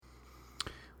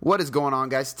What is going on,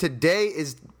 guys? Today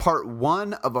is part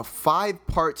one of a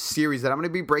 5-part series that I'm going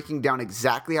to be breaking down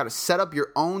exactly how to set up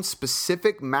your own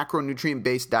specific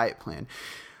macronutrient-based diet plan.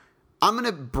 I'm going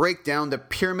to break down the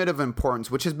pyramid of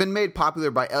importance, which has been made popular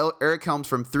by Eric Helms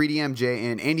from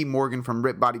 3DMJ and Andy Morgan from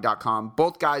RipBody.com,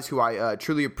 both guys who I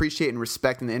truly appreciate and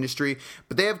respect in the industry,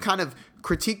 but they have kind of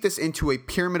critiqued this into a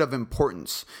pyramid of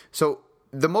importance. So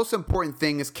the most important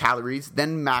thing is calories,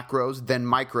 then macros, then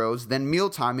micros, then meal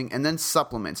timing, and then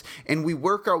supplements. And we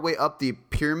work our way up the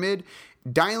pyramid,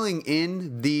 dialing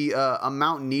in the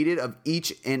amount needed of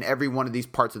each and every one of these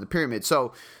parts of the pyramid.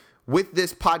 So with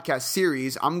this podcast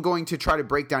series, I'm going to try to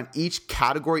break down each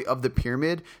category of the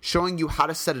pyramid, showing you how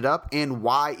to set it up and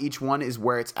why each one is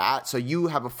where it's at, so you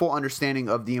have a full understanding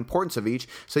of the importance of each,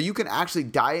 so you can actually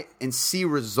diet and see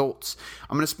results.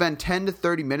 I'm going to spend 10 to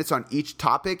 30 minutes on each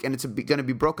topic, and it's going to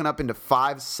be broken up into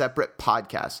 5 separate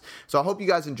podcasts. So I hope you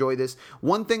guys enjoy this.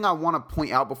 One thing I want to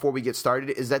point out before we get started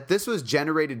is that this was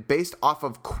generated based off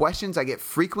of questions I get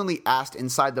frequently asked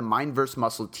inside the Mind vs.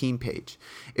 Muscle team page.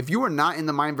 If you are not in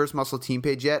the Mind vs. Muscle team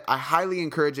page yet, I highly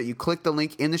encourage that you click the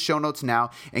link in the show notes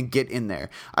now and get in there.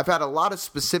 I've had a lot of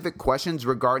specific questions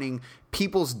regarding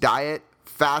people's diet,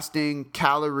 fasting,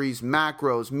 calories,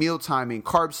 macros, meal timing,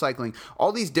 carb cycling,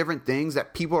 all these different things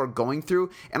that people are going through,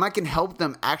 and I can help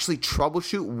them actually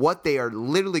troubleshoot what they are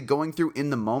literally going through in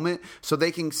the moment so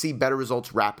they can see better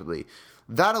results rapidly.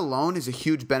 That alone is a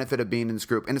huge benefit of being in this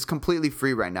group, and it's completely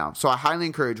free right now. So I highly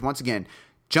encourage, once again,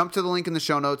 jump to the link in the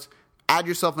show notes, add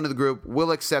yourself into the group.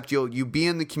 We'll accept you. You be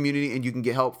in the community, and you can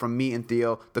get help from me and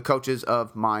Theo, the coaches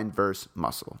of Mind vs.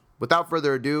 Muscle. Without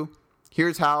further ado,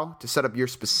 here's how to set up your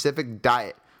specific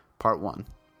diet, part 1.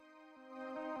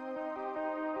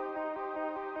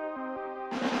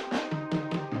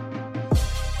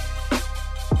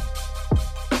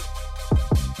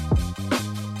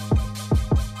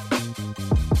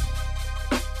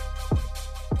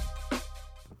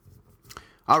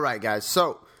 All right, guys.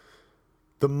 So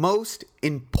the most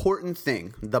important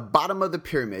thing, the bottom of the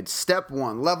pyramid, step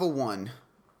 1, level 1,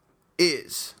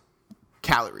 is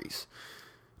calories.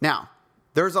 Now,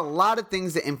 there's a lot of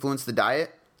things that influence the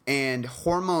diet, and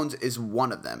hormones is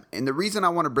one of them. And the reason I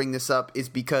want to bring this up is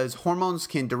because hormones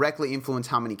can directly influence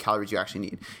how many calories you actually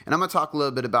need. And I'm going to talk a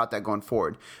little bit about that going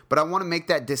forward. But I want to make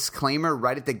that disclaimer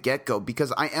right at the get-go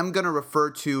because I am going to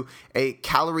refer to a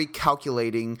calorie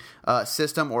calculating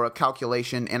system or a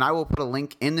calculation, and I will put a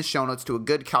link in the show notes to a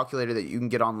good calculator that you can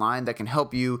get online that can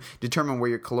help you determine where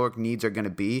your caloric needs are going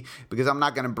to be, because I'm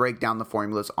not going to break down the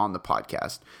formulas on the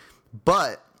podcast.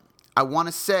 But I want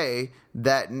to say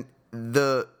that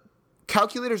the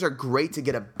calculators are great to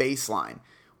get a baseline.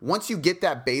 Once you get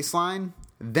that baseline,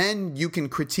 then you can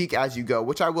critique as you go,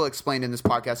 which I will explain in this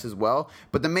podcast as well.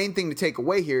 But the main thing to take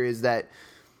away here is that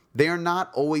they are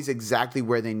not always exactly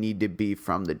where they need to be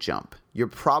from the jump. You're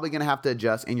probably going to have to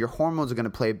adjust, and your hormones are going to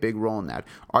play a big role in that.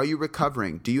 Are you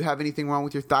recovering? Do you have anything wrong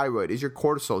with your thyroid? Is your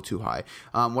cortisol too high?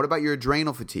 What about your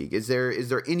adrenal fatigue? Is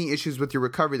there any issues with your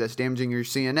recovery that's damaging your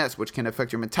CNS, which can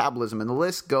affect your metabolism? And the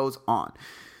list goes on.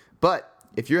 But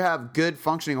if you have good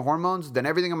functioning hormones, then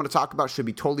everything I'm going to talk about should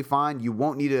be totally fine. You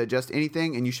won't need to adjust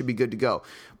anything, and you should be good to go.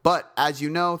 But as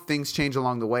you know, things change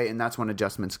along the way, and that's when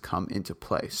adjustments come into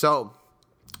play. So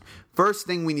first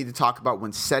thing we need to talk about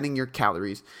when setting your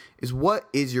calories is, what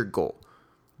is your goal?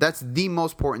 That's the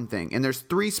most important thing. And there's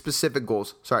 4 specific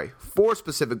goals that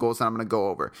I'm going to go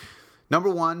over. Number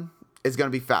 1 is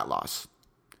going to be fat loss.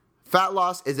 Fat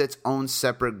loss is its own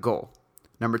separate goal.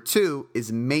 Number 2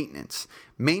 is maintenance.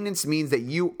 Maintenance means that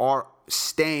you are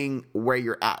staying where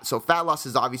you're at. So fat loss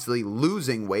is obviously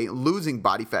losing weight, losing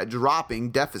body fat, dropping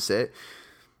deficit.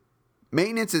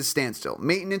 Maintenance is standstill.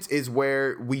 Maintenance is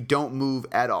where we don't move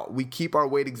at all. We keep our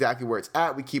weight exactly where it's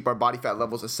at. We keep our body fat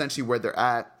levels essentially where they're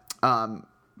at.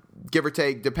 Give or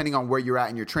take, depending on where you're at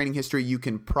in your training history, you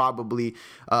can probably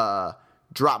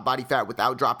drop body fat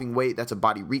without dropping weight. That's a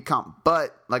body recomp.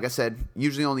 But like I said,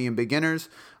 usually only in beginners.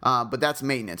 But that's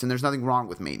maintenance, and there's nothing wrong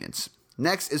with maintenance.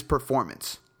 Next is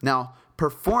performance. Now,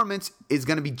 performance is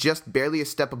going to be just barely a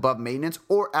step above maintenance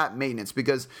or at maintenance,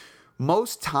 because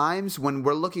most times when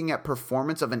we're looking at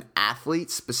performance of an athlete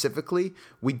specifically,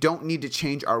 we don't need to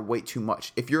change our weight too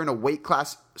much. If you're in a weight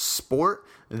class sport,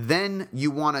 then you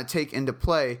want to take into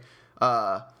play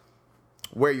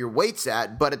where your weight's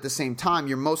at, but at the same time,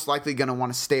 you're most likely going to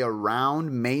want to stay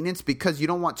around maintenance because you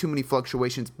don't want too many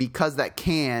fluctuations, because that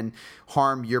can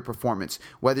harm your performance.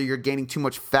 Whether you're gaining too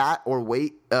much fat or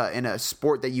weight in a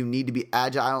sport that you need to be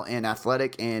agile and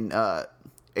athletic and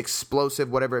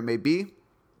explosive, whatever it may be,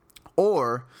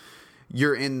 or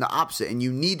you're in the opposite and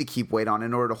you need to keep weight on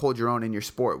in order to hold your own in your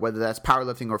sport, whether that's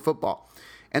powerlifting or football.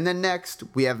 And then next,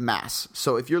 we have mass.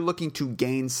 So if you're looking to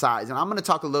gain size, and I'm going to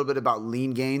talk a little bit about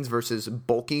lean gains versus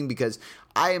bulking, because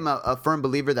I am a firm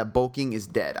believer that bulking is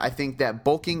dead. I think that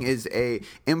bulking is a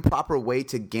improper way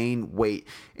to gain weight.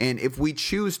 And if we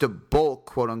choose to bulk,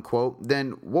 quote unquote,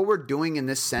 then what we're doing in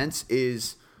this sense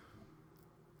is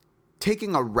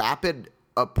taking a rapid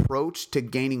approach to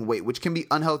gaining weight, which can be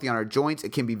unhealthy on our joints.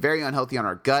 It can be very unhealthy on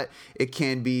our gut. It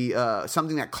can be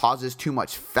something that causes too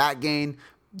much fat gain.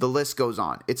 The list goes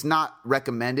on. It's not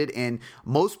recommended, and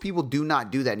most people do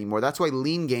not do that anymore. That's why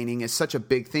lean gaining is such a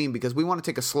big thing, because we want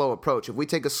to take a slow approach. If we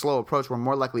take a slow approach, we're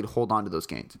more likely to hold on to those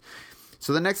gains.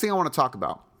 So the next thing I want to talk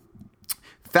about,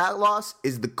 fat loss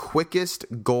is the quickest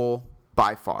goal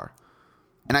by far.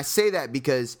 And I say that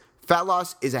because fat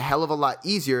loss is a hell of a lot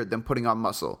easier than putting on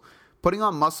muscle. Putting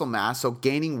on muscle mass, so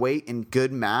gaining weight in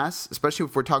good mass, especially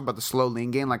if we're talking about the slow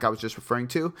lean gain like I was just referring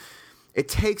to, it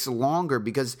takes longer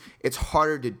because it's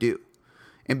harder to do.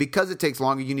 And because it takes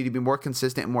longer, you need to be more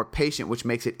consistent and more patient, which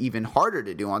makes it even harder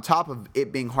to do, on top of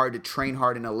it being hard to train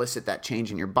hard and elicit that change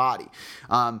in your body.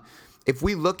 If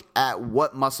we look at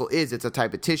what muscle is, it's a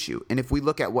type of tissue. And if we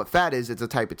look at what fat is, it's a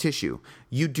type of tissue.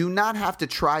 You do not have to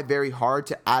try very hard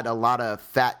to add a lot of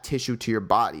fat tissue to your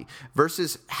body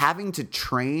versus having to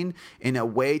train in a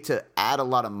way to add a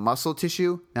lot of muscle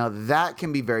tissue. Now, that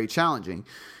can be very challenging.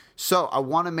 So I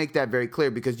want to make that very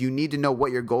clear, because you need to know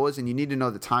what your goal is and you need to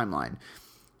know the timeline.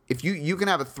 If you can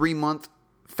have a 3-month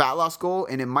fat loss goal,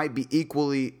 and it might be equal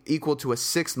to a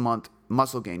 6-month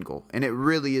muscle gain goal. And it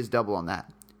really is double on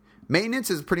that. Maintenance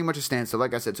is pretty much a standstill,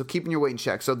 like I said. So keeping your weight in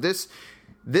check. So this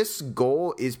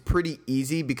goal is pretty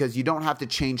easy because you don't have to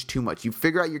change too much. You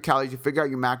figure out your calories, you figure out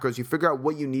your macros, you figure out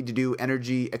what you need to do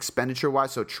energy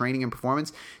expenditure-wise, so training and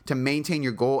performance, to maintain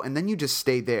your goal, and then you just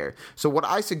stay there. So what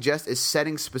I suggest is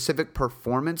setting specific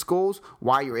performance goals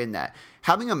while you're in that.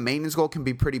 Having a maintenance goal can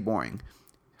be pretty boring.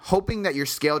 Hoping that your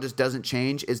scale just doesn't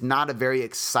change is not a very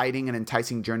exciting and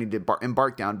enticing journey to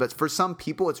embark down. But for some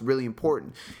people, it's really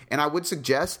important. And I would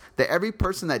suggest that every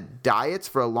person that diets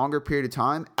for a longer period of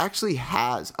time actually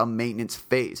has a maintenance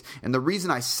phase. And the reason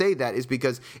I say that is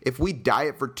because if we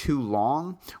diet for too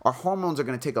long, our hormones are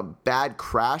going to take a bad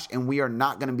crash, and we are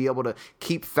not going to be able to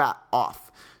keep fat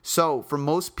off. So for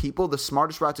most people, the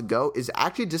smartest route to go is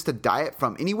actually just to diet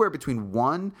from anywhere between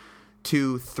 1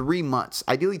 to 3 months,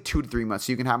 ideally 2 to 3 months,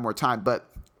 so you can have more time, but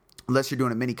unless you're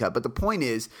doing a mini cut. But the point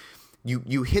is,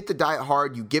 you hit the diet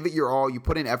hard, you give it your all, you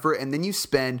put in effort, and then you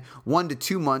spend 1 to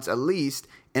 2 months at least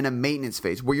in a maintenance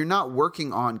phase where you're not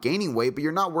working on gaining weight, but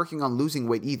you're not working on losing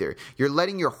weight either. You're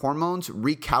letting your hormones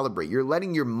recalibrate. You're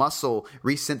letting your muscle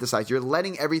resynthesize. You're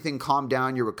letting everything calm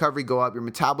down, your recovery go up, your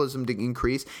metabolism to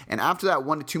increase. And after that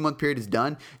 1 to 2 month period is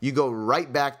done, you go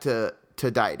right back to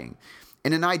dieting.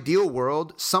 In an ideal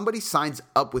world, somebody signs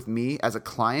up with me as a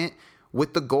client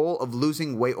with the goal of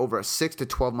losing weight over a 6 to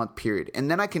 12 month period.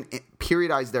 And then I can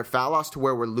periodize their fat loss to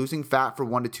where we're losing fat for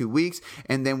 1 to 2 weeks.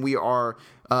 And then we are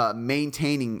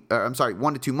maintaining, 1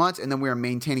 to 2 months. And then we are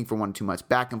maintaining for 1 to 2 months,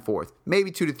 back and forth,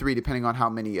 maybe 2 to 3, depending on how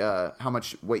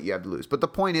much weight you have to lose. But the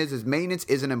point is maintenance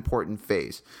is an important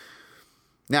phase.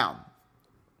 Now,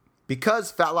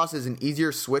 because fat loss is an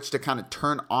easier switch to kind of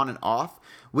turn on and off,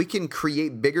 we can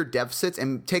create bigger deficits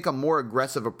and take a more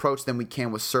aggressive approach than we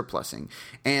can with surplusing.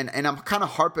 And I'm kind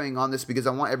of harping on this because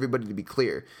I want everybody to be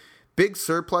clear. Big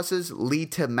surpluses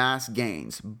lead to mass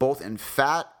gains, both in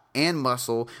fat and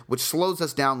muscle, which slows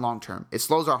us down long term. It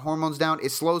slows our hormones down.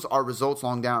 It slows our results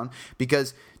long down,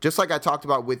 because just like I talked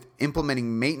about with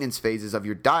implementing maintenance phases of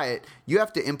your diet, you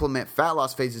have to implement fat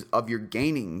loss phases of your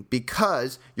gaining,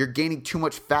 because you're gaining too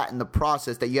much fat in the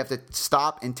process that you have to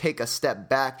stop and take a step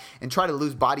back and try to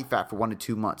lose body fat for 1 to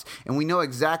 2 months. And we know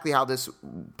exactly how this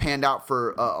panned out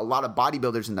for a lot of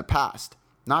bodybuilders in the past.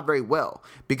 Not very well,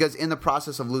 because in the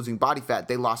process of losing body fat,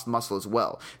 they lost muscle as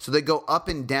well. So they go up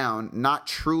and down, not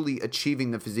truly achieving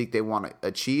the physique they want to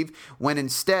achieve, when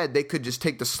instead they could just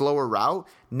take the slower route,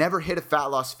 never hit a fat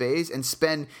loss phase, and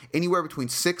spend anywhere between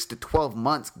 6 to 12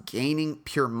 months gaining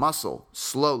pure muscle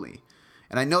slowly.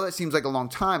 And I know that seems like a long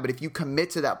time, but if you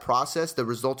commit to that process, the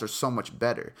results are so much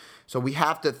better. So we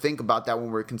have to think about that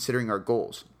when we're considering our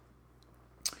goals.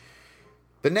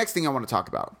 The next thing I want to talk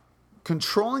about: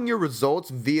 controlling your results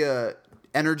via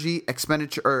energy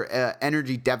expenditure or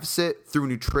energy deficit through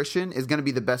nutrition is going to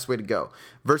be the best way to go,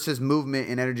 versus movement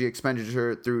and energy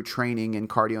expenditure through training and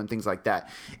cardio and things like that.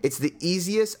 It's the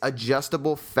easiest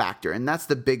adjustable factor, and that's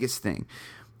the biggest thing.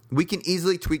 We can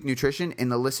easily tweak nutrition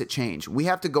and elicit change. We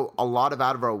have to go a lot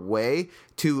out of our way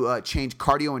to change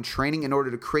cardio and training in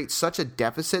order to create such a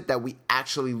deficit that we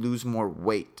actually lose more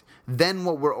weight. than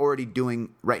what we're already doing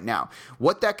right now.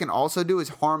 What that can also do is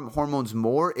harm hormones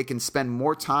more. It can spend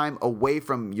more time away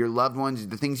from your loved ones,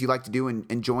 the things you like to do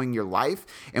and enjoying your life,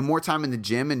 and more time in the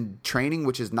gym and training,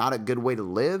 which is not a good way to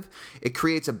live. It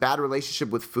creates a bad relationship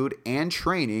with food and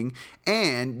training,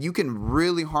 and you can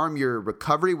really harm your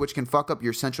recovery, which can fuck up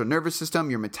your central nervous system,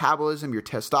 your metabolism, your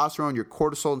testosterone, your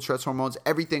cortisol and stress hormones,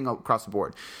 everything across the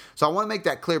board. So I want to make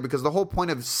that clear, because the whole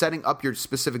point of setting up your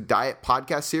specific diet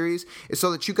podcast series is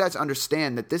so that you guys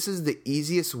understand that this is the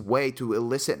easiest way to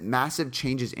elicit massive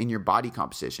changes in your body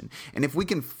composition. And if we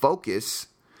can focus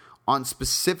on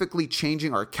specifically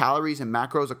changing our calories and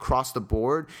macros across the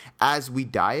board as we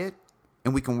diet,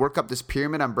 and we can work up this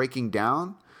pyramid I'm breaking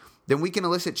down, then we can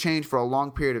elicit change for a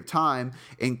long period of time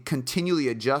and continually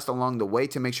adjust along the way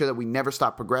to make sure that we never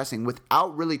stop progressing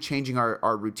without really changing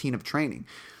our routine of training.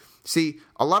 See,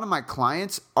 a lot of my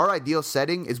clients, our ideal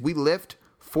setting is we lift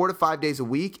 4 to 5 days a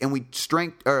week, and we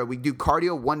do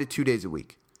cardio 1 to 2 days a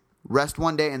week. Rest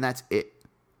one day, and that's it.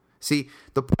 See,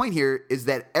 the point here is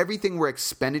that everything we're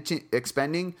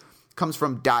expending comes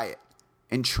from diet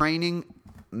and training,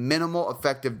 minimal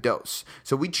effective dose.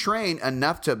 So we train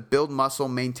enough to build muscle,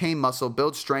 maintain muscle,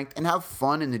 build strength, and have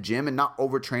fun in the gym and not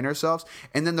overtrain ourselves.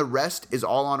 And then the rest is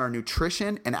all on our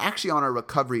nutrition and actually on our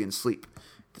recovery and sleep.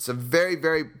 It's a very,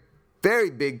 very, very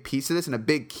big piece of this, and a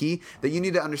big key that you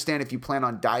need to understand if you plan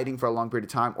on dieting for a long period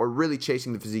of time or really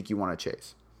chasing the physique you want to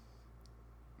chase.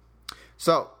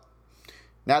 So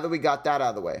now that we got that out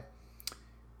of the way,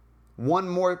 one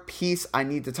more piece I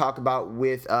need to talk about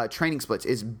with training splits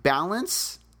is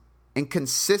balance and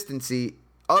consistency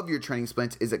of your training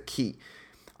splits is a key.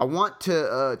 I want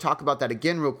to talk about that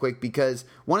again real quick, because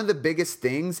one of the biggest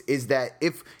things is that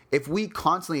if we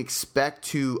constantly expect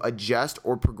to adjust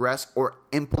or progress or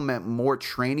implement more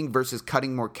training versus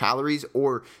cutting more calories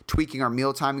or tweaking our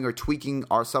meal timing or tweaking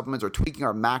our supplements or tweaking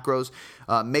our macros,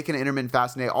 making an intermittent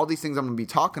fasting day, all these things I'm going to be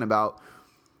talking about,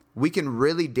 we can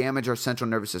really damage our central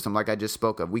nervous system like I just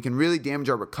spoke of. We can really damage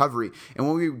our recovery. And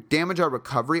when we damage our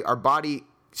recovery, our body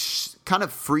kind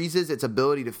of freezes its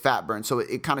ability to fat burn. So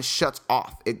it kind of shuts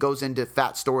off. It goes into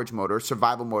fat storage mode or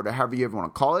survival mode or however you ever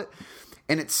want to call it.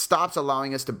 And it stops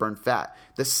allowing us to burn fat.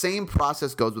 The same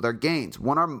process goes with our gains.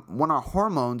 When our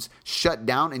hormones shut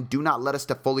down and do not let us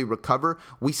to fully recover,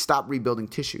 we stop rebuilding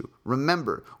tissue.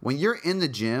 Remember, when you're in the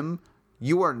gym,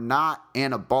 you are not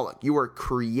anabolic. You are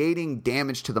creating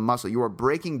damage to the muscle. You are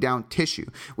breaking down tissue,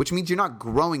 which means you're not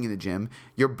growing in the gym.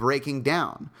 You're breaking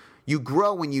down. You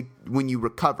grow when you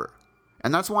recover.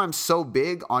 And that's why I'm so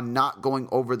big on not going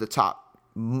over the top.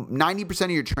 90%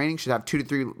 of your training should have 2 to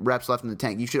 3 reps left in the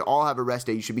tank. You should all have a rest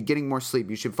day. You should be getting more sleep.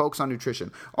 You should focus on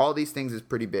nutrition. All these things is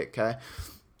pretty big, okay?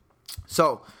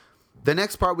 So the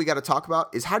next part we got to talk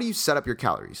about is how do you set up your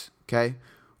calories, okay?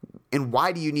 And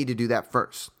why do you need to do that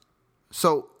first?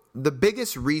 So the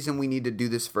biggest reason we need to do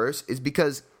this first is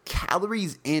because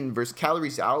calories in versus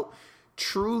calories out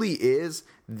truly is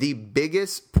the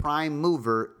biggest prime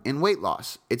mover in weight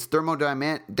loss. It's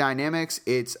thermodynamics.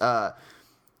 It's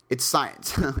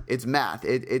science. It's math.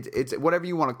 It's whatever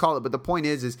you want to call it. But the point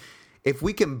is if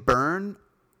we can burn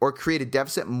or create a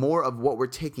deficit more of what we're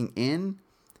taking in,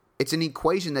 it's an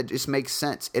equation that just makes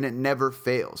sense and it never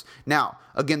fails. Now,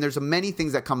 again, there's many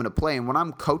things that come into play. And when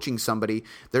I'm coaching somebody,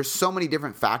 there's so many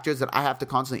different factors that I have to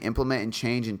constantly implement and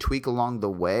change and tweak along the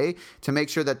way to make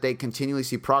sure that they continually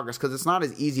see progress. Because it's not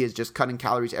as easy as just cutting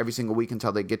calories every single week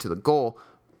until they get to the goal.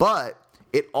 But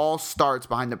it all starts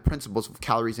behind the principles of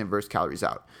calories in versus calories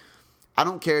out. I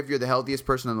don't care if you're the healthiest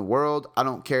person in the world. I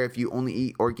don't care if you only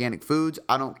eat organic foods.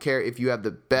 I don't care if you have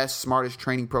the best, smartest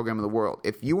training program in the world.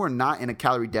 If you are not in a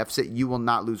calorie deficit, you will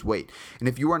not lose weight. And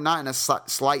if you are not in a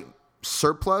slight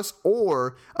surplus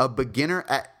or a beginner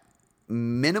at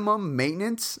minimum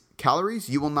maintenance calories,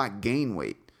 you will not gain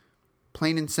weight.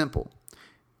 Plain and simple.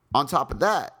 On top of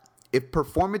that, if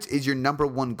performance is your number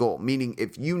one goal, meaning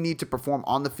if you need to perform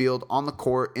on the field, on the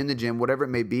court, in the gym, whatever it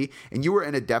may be, and you are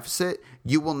in a deficit,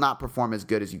 you will not perform as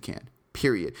good as you can.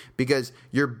 Period. Because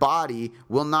your body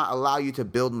will not allow you to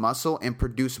build muscle and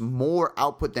produce more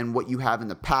output than what you have in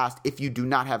the past if you do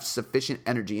not have sufficient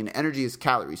energy. And energy is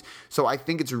calories. So I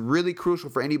think it's really crucial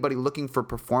for anybody looking for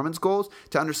performance goals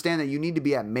to understand that you need to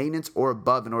be at maintenance or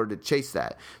above in order to chase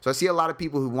that. So I see a lot of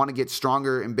people who want to get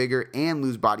stronger and bigger and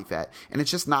lose body fat. And it's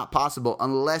just not possible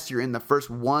unless you're in the first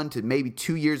 1 to maybe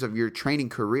 2 years of your training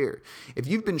career. If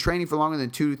you've been training for longer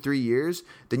than 2 to 3 years,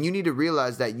 then you need to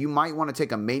realize that you might want to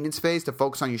take a maintenance phase ways to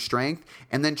focus on your strength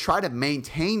and then try to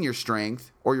maintain your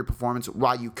strength or your performance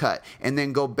while you cut, and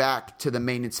then go back to the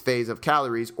maintenance phase of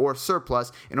calories or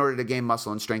surplus in order to gain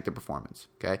muscle and strength and performance.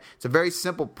 Okay, it's a very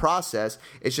simple process.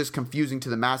 It's just confusing to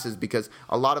the masses because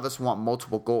a lot of us want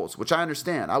multiple goals, which I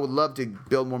understand. I would love to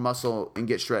build more muscle and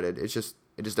get shredded. It just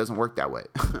doesn't work that way,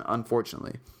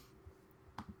 unfortunately.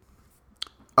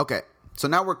 Okay, so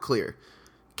now we're clear.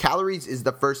 Calories is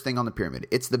the first thing on the pyramid.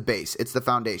 It's the base. It's the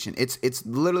foundation. It's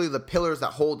literally the pillars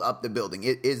that hold up the building.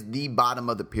 It is the bottom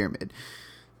of the pyramid,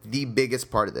 the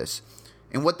biggest part of this.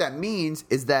 And what that means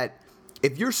is that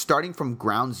if you're starting from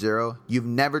ground zero, you've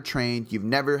never trained, you've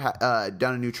never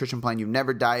done a nutrition plan, you've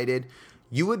never dieted,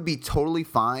 you would be totally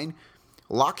fine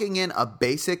locking in a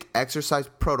basic exercise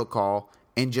protocol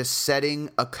and just setting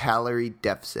a calorie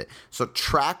deficit. So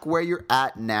track where you're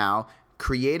at now,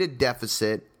 create a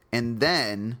deficit, and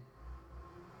then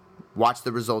watch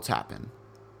the results happen.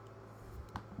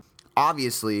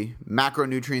 Obviously,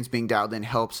 macronutrients being dialed in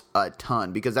helps a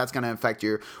ton because that's going to affect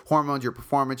your hormones, your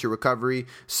performance, your recovery,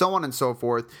 so on and so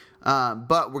forth.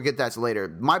 But we'll get that later.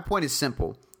 My point is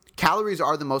simple. Calories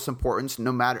are the most important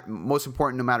no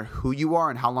matter who you are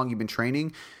and how long you've been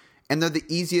training. And they're the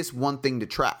easiest one thing to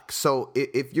track. So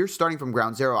if you're starting from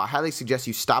ground zero, I highly suggest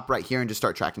you stop right here and just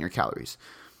start tracking your calories.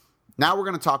 Now we're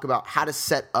going to talk about how to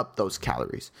set up those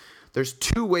calories. There's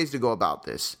two ways to go about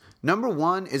this. Number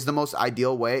one is the most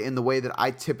ideal way and the way that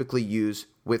I typically use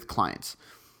with clients.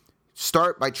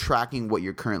 Start by tracking what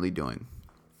you're currently doing.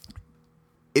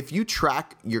 If you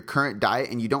track your current diet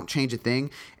and you don't change a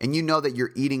thing, and you know that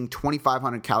you're eating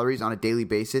 2,500 calories on a daily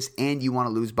basis and you want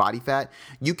to lose body fat,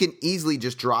 you can easily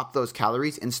just drop those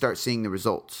calories and start seeing the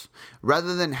results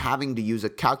rather than having to use a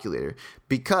calculator.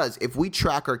 Because if we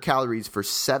track our calories for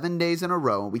 7 days in a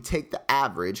row and we take the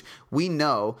average, we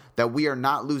know that we are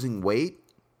not losing weight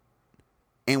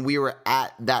and we were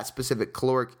at that specific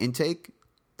caloric intake.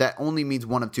 That only means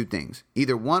one of two things.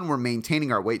 Either one, we're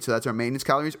maintaining our weight, so that's our maintenance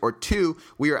calories, or two,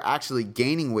 we are actually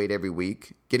gaining weight every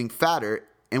week, getting fatter,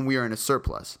 and we are in a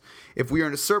surplus. If we are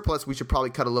in a surplus, we should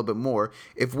probably cut a little bit more.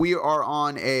 If we are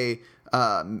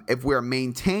if we are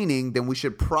maintaining, then we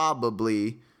should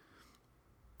probably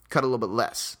cut a little bit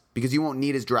less because you won't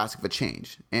need as drastic of a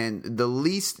change. And the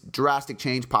least drastic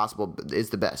change possible is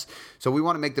the best. So we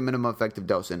want to make the minimum effective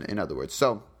dose, in other words.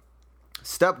 So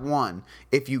step one,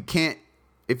 if you can,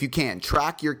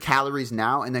 track your calories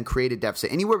now and then create a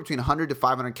deficit. Anywhere between 100 to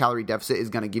 500 calorie deficit is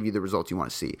going to give you the results you want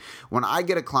to see. When I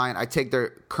get a client, I take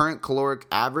their current caloric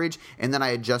average and then I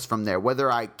adjust from there.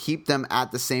 Whether I keep them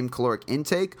at the same caloric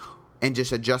intake and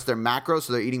just adjust their macros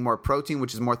so they're eating more protein,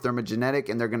 which is more thermogenetic,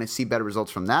 and they're going to see better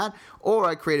results from that, or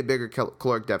I create a bigger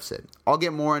caloric deficit. I'll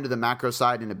get more into the macro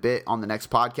side in a bit on the next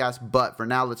podcast, but for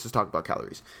now, let's just talk about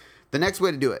calories. The next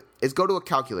way to do it is go to a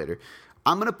calculator.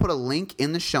 I'm going to put a link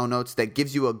in the show notes that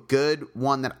gives you a good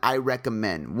one that I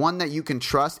recommend, one that you can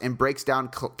trust and breaks down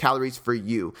calories for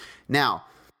you. Now,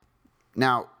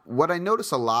 what I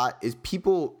notice a lot is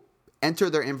people enter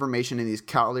their information in these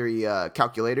calorie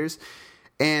calculators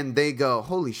and they go,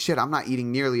 holy shit, I'm not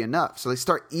eating nearly enough. So they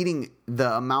start eating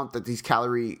the amount that these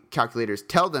calorie calculators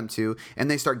tell them to, and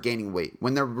they start gaining weight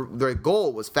when their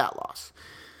goal was fat loss.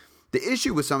 The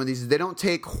issue with some of these is they don't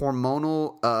take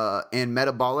hormonal and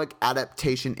metabolic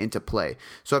adaptation into play.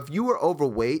 So if you are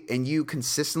overweight and you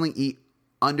consistently eat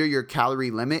under your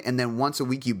calorie limit and then once a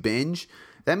week you binge,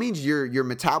 that means your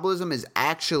metabolism is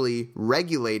actually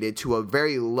regulated to a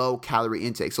very low calorie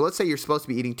intake. So let's say you're supposed to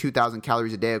be eating 2,000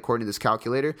 calories a day according to this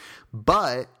calculator,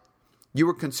 but you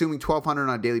were consuming 1,200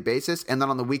 on a daily basis, and then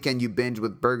on the weekend you binge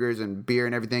with burgers and beer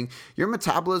and everything. Your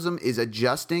metabolism is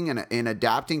adjusting and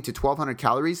adapting to 1,200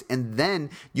 calories, and then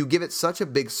you give it such a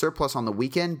big surplus on the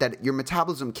weekend that your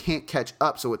metabolism can't catch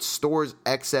up, so it stores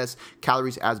excess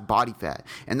calories as body fat.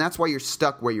 And that's why you're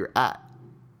stuck where you're at.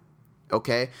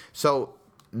 Okay? So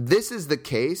this is the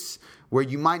case where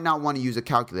you might not want to use a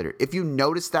calculator. If you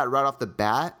notice that right off the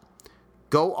bat,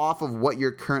 go off of what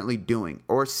you're currently doing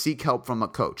or seek help from a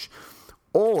coach.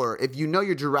 Or if you know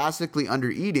you're drastically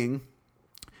undereating,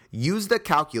 use the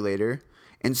calculator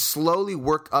and slowly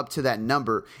work up to that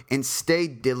number and stay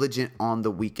diligent on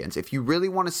the weekends. If you really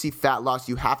want to see fat loss,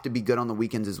 you have to be good on the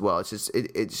weekends as well.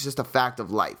 It's just a fact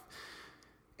of life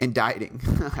and dieting,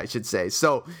 I should say.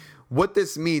 So what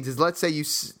this means is, let's say you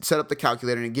set up the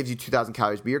calculator and it gives you 2,000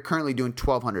 calories, but you're currently doing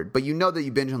 1,200, but you know that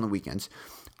you binge on the weekends.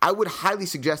 I would highly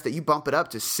suggest that you bump it up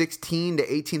to 16 to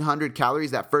 1800 calories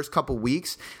that first couple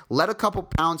weeks. Let a couple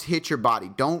pounds hit your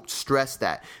body. Don't stress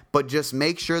that, but just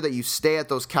make sure that you stay at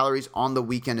those calories on the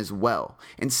weekend as well,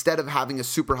 instead of having a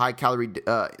super high calorie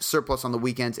surplus on the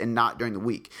weekends and not during the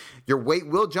week. Your weight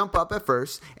will jump up at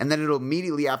first, and then it'll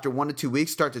immediately after 1 to 2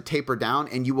 weeks start to taper down,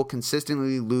 and you will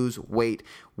consistently lose weight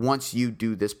once you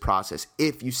do this process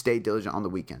if you stay diligent on the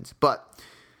weekends. But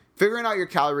figuring out your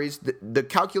calories, the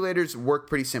calculators work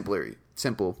pretty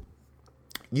simple.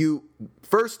 You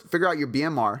first figure out your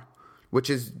BMR,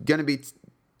 which is going to be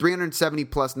 370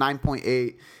 plus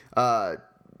 9.8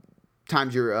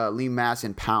 times your lean mass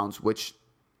in pounds, which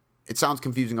it sounds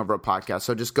confusing over a podcast.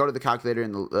 So just go to the calculator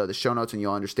in the show notes and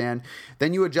you'll understand.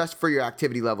 Then you adjust for your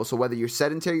activity level. So whether you're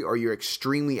sedentary or you're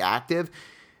extremely active,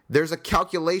 there's a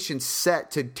calculation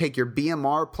set to take your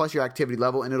BMR plus your activity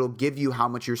level, and it'll give you how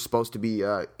much you're supposed to be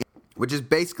which is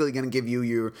basically going to give you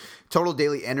your total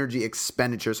daily energy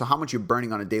expenditure, so how much you're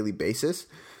burning on a daily basis.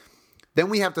 Then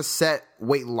we have to set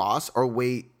weight loss or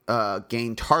weight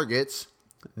gain targets.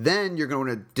 Then you're going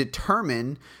to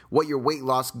determine what your weight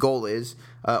loss goal is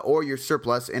or your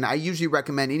surplus. And I usually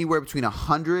recommend anywhere between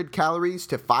 100 calories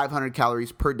to 500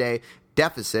 calories per day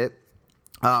deficit.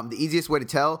 The easiest way to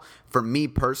tell for me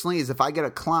personally is if I get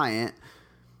a client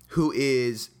who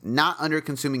is not under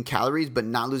consuming calories but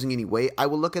not losing any weight, I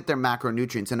will look at their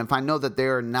macronutrients. And if I know that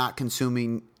they're not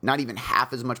consuming not even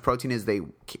half as much protein as they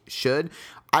should,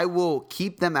 I will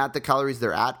keep them at the calories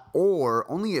they're at or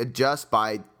only adjust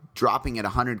by dropping at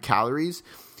 100 calories.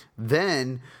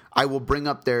 Then I will bring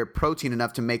up their protein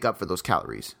enough to make up for those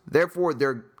calories. Therefore,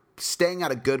 they're staying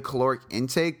at a good caloric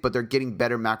intake, but they're getting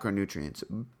better macronutrients.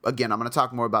 Again, I'm going to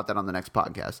talk more about that on the next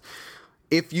podcast.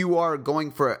 If you are going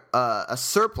for a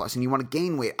surplus and you want to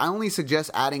gain weight, I only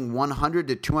suggest adding 100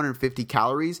 to 250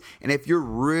 calories. And if you're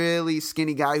really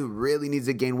skinny guy who really needs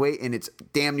to gain weight and it's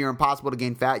damn near impossible to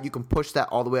gain fat, you can push that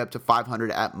all the way up to 500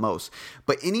 at most.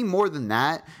 But any more than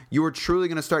that, you are truly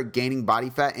going to start gaining body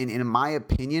fat. And in my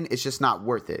opinion, it's just not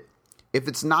worth it. If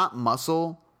it's not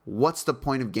muscle, what's the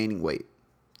point of gaining weight?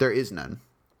 There is none.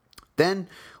 Then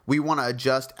we want to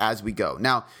adjust as we go.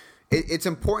 Now, it's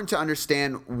important to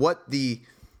understand what the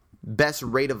best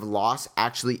rate of loss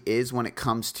actually is when it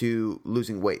comes to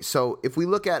losing weight. So if we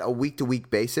look at a week-to-week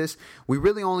basis, we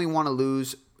really only want to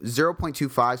lose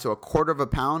 0.25, so a quarter of a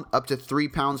pound, up to 3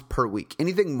 pounds per week.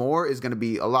 Anything more is going to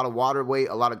be a lot of water weight,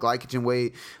 a lot of glycogen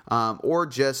weight, or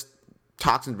just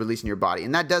toxins released in your body.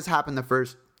 And that does happen the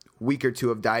first week or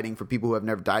two of dieting for people who have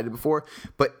never dieted before.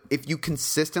 But if you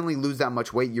consistently lose that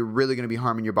much weight, you're really going to be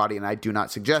harming your body, and I do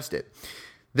not suggest it.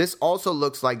 This also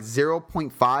looks like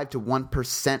 0.5 to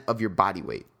 1% of your body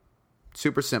weight.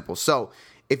 Super simple. So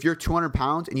if you're 200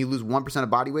 pounds and you lose 1% of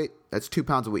body weight, that's 2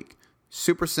 pounds a week.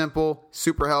 Super simple,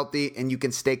 super healthy, and you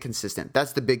can stay consistent.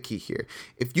 That's the big key here.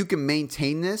 If you can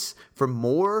maintain this for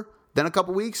more than a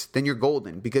couple weeks, then you're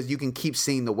golden because you can keep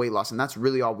seeing the weight loss, and that's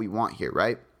really all we want here,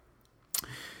 right?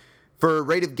 For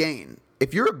rate of gain,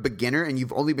 if you're a beginner and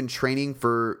you've only been training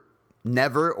for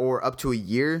never or up to a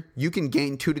year, you can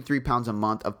gain 2 to 3 pounds a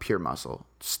month of pure muscle.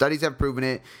 Studies have proven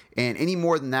it, and any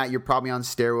more than that, you're probably on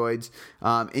steroids.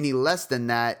 Any less than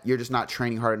that, you're just not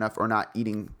training hard enough or not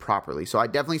eating properly. So I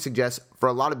definitely suggest for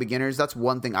a lot of beginners, that's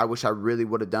one thing I wish I really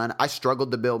would have done. I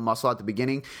struggled to build muscle at the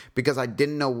beginning because I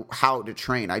didn't know how to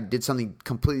train. I did something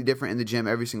completely different in the gym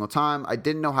every single time. I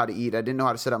didn't know how to eat. I didn't know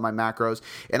how to set up my macros,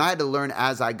 and I had to learn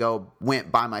as I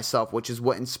went by myself, which is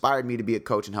what inspired me to be a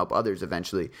coach and help others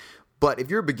eventually. But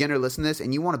if you're a beginner listening to this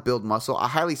and you want to build muscle, I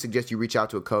highly suggest you reach out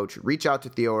to a coach, reach out to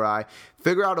Theo or I,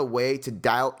 figure out a way to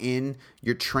dial in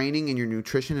your training and your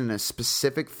nutrition in a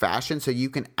specific fashion so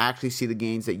you can actually see the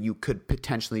gains that you could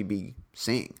potentially be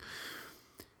seeing.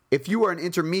 If you are an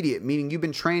intermediate, meaning you've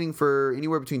been training for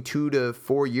anywhere between 2 to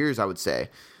 4 years, I would say,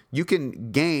 you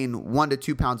can gain 1 to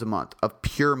 2 pounds a month of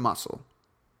pure muscle.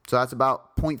 So that's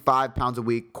about 0.5 pounds a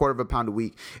week, quarter of a pound a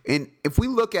week. And if we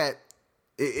look at,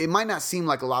 it might not seem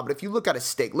like a lot, but if you look at a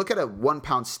steak, look at a 1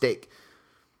 pound steak.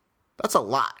 That's a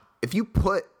lot. If you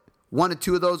put 1 to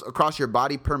 2 of those across your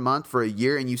body per month for a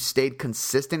year and you stayed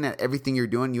consistent at everything you're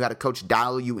doing, you had a coach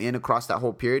dial you in across that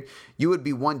whole period, you would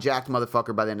be one jacked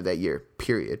motherfucker by the end of that year,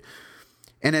 period.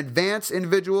 And advanced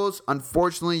individuals,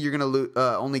 unfortunately, you're going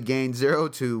to only gain 0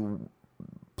 to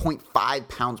 0.5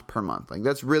 pounds per month. Like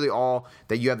that's really all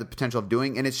that you have the potential of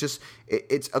doing. And it's just,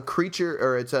 it's a creature,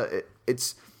 or it's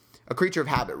a creature of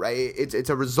habit, right? It's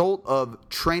a result of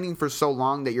training for so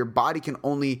long that your body can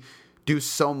only do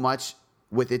so much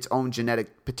with its own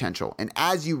genetic potential. And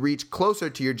as you reach closer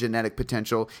to your genetic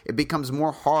potential, it becomes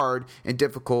more hard and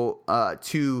difficult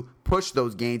to push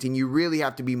those gains. And you really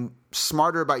have to be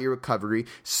smarter about your recovery,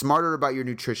 smarter about your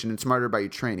nutrition, and smarter about your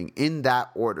training in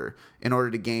that order in order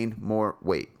to gain more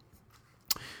weight.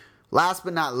 Last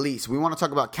but not least, we want to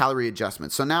talk about calorie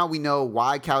adjustments. So now we know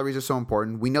why calories are so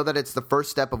important. We know that it's the first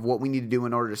step of what we need to do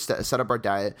in order to set up our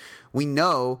diet. We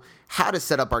know how to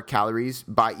set up our calories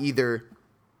by either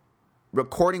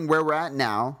recording where we're at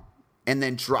now and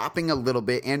then dropping a little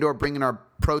bit and or bringing our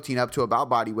protein up to about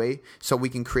body weight so we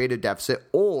can create a deficit,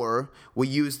 or we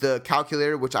use the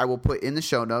calculator, which I will put in the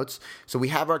show notes. So we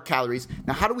have our calories.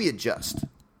 Now, how do we adjust?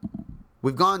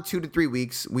 We've gone 2 to 3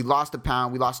 weeks. We lost a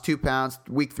pound. We lost 2 pounds.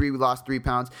 Week 3, we lost 3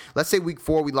 pounds. Let's say week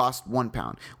 4, we lost 1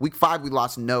 pound. Week 5, we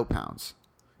lost no pounds.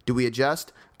 Do we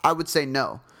adjust? I would say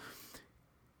no.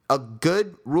 A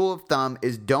good rule of thumb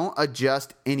is don't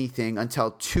adjust anything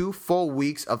until 2 full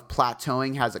weeks of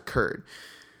plateauing has occurred.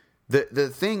 The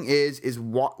thing is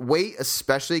weight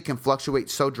especially can fluctuate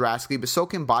so drastically, but so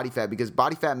can body fat, because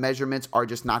body fat measurements are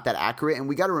just not that accurate. And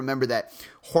we got to remember that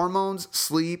hormones,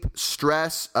 sleep,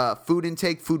 stress, food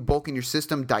intake, food bulk in your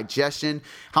system, digestion,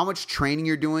 how much training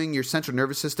you're doing, your central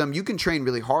nervous system. You can train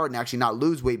really hard and actually not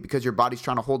lose weight because your body's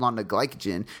trying to hold on to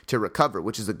glycogen to recover,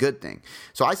 which is a good thing.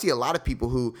 So I see a lot of people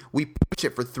who we push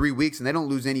it for 3 weeks and they don't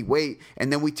lose any weight,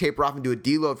 and then we taper off and do a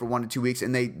deload for 1 to 2 weeks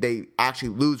and they actually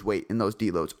lose weight in those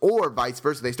deloads. Or vice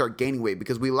versa, they start gaining weight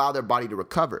because we allow their body to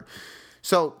recover.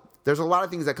 So there's a lot of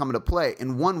things that come into play,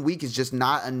 and 1 week is just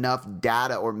not enough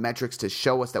data or metrics to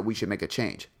show us that we should make a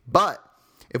change. But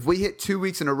if we hit 2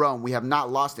 weeks in a row and we have not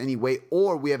lost any weight,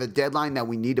 or we have a deadline that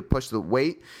we need to push the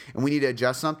weight and we need to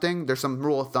adjust something, there's some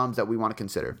rule of thumbs that we want to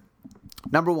consider.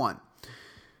 Number 1,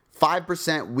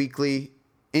 5% weekly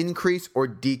increase or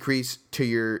decrease to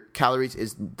your calories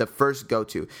is the first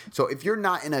go-to. So if you're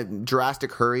not in a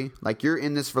drastic hurry, like you're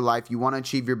in this for life, you want to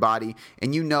achieve your body,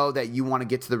 and you know that you want to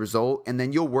get to the result, and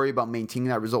then you'll worry about maintaining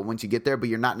that result once you get there, but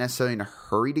you're not necessarily in a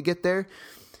hurry to get there,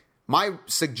 my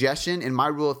suggestion and my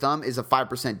rule of thumb is a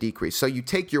 5% decrease. So you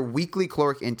take your weekly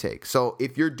caloric intake. So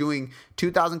if you're doing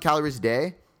 2,000 calories a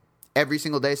day, every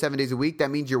single day, 7 days a week,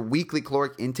 that means your weekly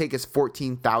caloric intake is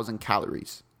 14,000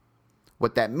 calories.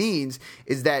 What that means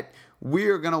is that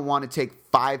we're going to want to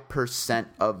take 5%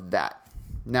 of that.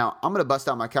 Now, I'm going to bust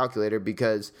out my calculator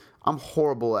because I'm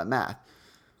horrible at math.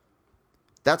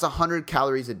 That's 100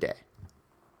 calories a day.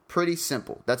 Pretty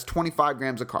simple. That's 25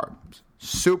 grams of carbs.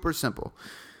 Super simple.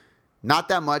 Not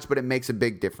that much, but it makes a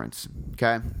big difference.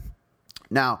 Okay?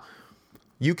 Now,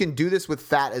 you can do this with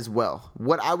fat as well.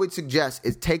 What I would suggest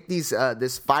is take this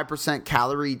 5%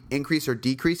 calorie increase or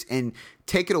decrease and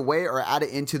take it away or add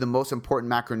it into the most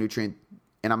important macronutrient.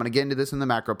 And I'm going to get into this in the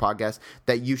macro podcast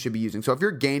that you should be using. So if you're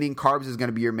gaining, carbs is going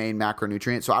to be your main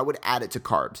macronutrient. So I would add it to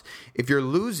carbs. If you're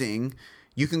losing,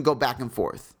 you can go back and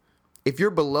forth. If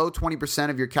you're below 20%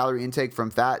 of your calorie intake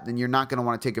from fat, then you're not going to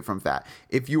want to take it from fat.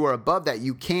 If you are above that,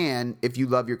 you can if you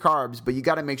love your carbs, but you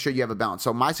got to make sure you have a balance.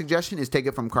 So my suggestion is take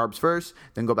it from carbs first,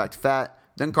 then go back to fat,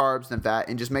 then carbs, then fat,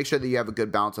 and just make sure that you have a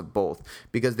good balance of both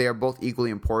because they are both equally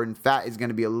important. Fat is going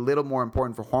to be a little more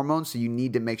important for hormones, so you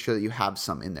need to make sure that you have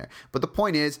some in there. But the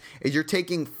point is you're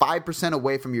taking 5%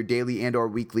 away from your daily and or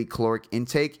weekly caloric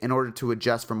intake in order to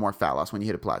adjust for more fat loss when you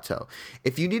hit a plateau.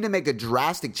 If you need to make a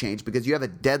drastic change because you have a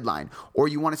deadline or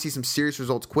you want to see some serious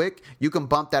results quick, you can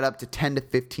bump that up to 10 to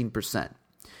 15%.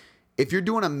 If you're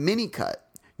doing a mini cut,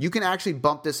 you can actually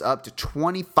bump this up to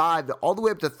 25 to all the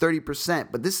way up to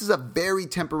 30%. But this is a very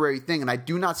temporary thing, and I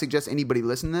do not suggest anybody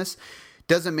listen to this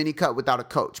does a mini cut without a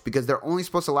coach because they're only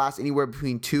supposed to last anywhere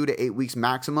between 2 to 8 weeks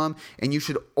maximum. And you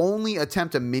should only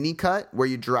attempt a mini cut where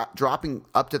you're dropping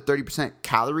up to 30%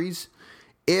 calories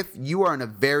if you are in a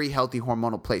very healthy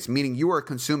hormonal place, meaning you are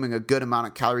consuming a good amount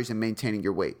of calories and maintaining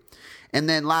your weight. And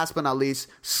then last but not least,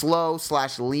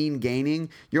 slow/lean gaining.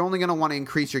 You're only going to want to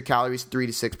increase your calories 3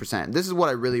 to 6%. This is what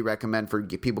I really recommend for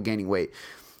people gaining weight.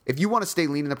 If you want to stay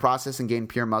lean in the process and gain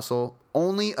pure muscle,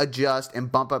 only adjust and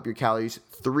bump up your calories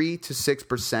 3 to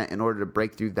 6% in order to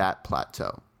break through that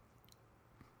plateau.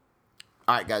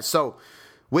 All right, guys. So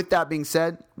with that being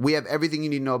said, we have everything you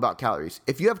need to know about calories.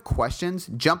 If you have questions,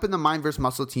 jump in the Mind vs.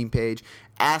 Muscle team page.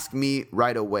 Ask me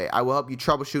right away. I will help you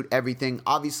troubleshoot everything.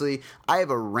 Obviously, I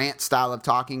have a rant style of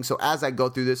talking, so as I go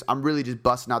through this, I'm really just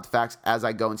busting out the facts as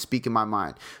I go and speak in my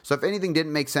mind. So if anything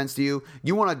didn't make sense to you,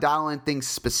 you want to dial in things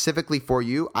specifically for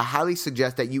you, I highly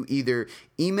suggest that you either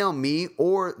email me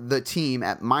or the team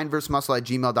at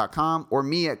mindvsmuscle@gmail.com or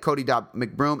me at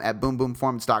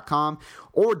cody.mcbroom@boomboomformance.com,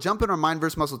 or jump in our Mind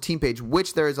vs. Muscle team page,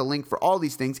 which there is a link for all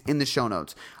these things in the show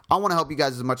notes. I want to help you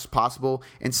guys as much as possible,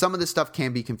 and some of this stuff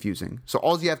can be confusing. So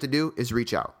all you have to do is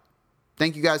reach out.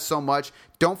 Thank you guys so much.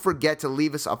 Don't forget to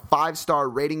leave us a 5-star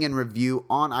rating and review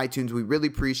on iTunes. We really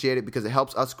appreciate it because it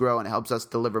helps us grow and it helps us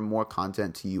deliver more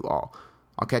content to you all.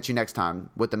 I'll catch you next time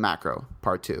with the macro,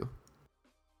 part 2.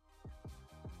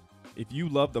 If you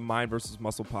love the Mind vs.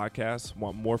 Muscle podcast,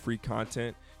 want more free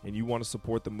content, and you want to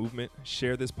support the movement,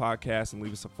 share this podcast and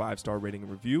leave us a 5-star rating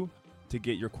and review. To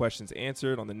get your questions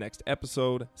answered on the next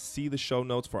episode, see the show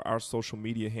notes for our social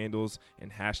media handles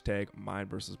and hashtag Mind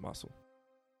vs. Muscle.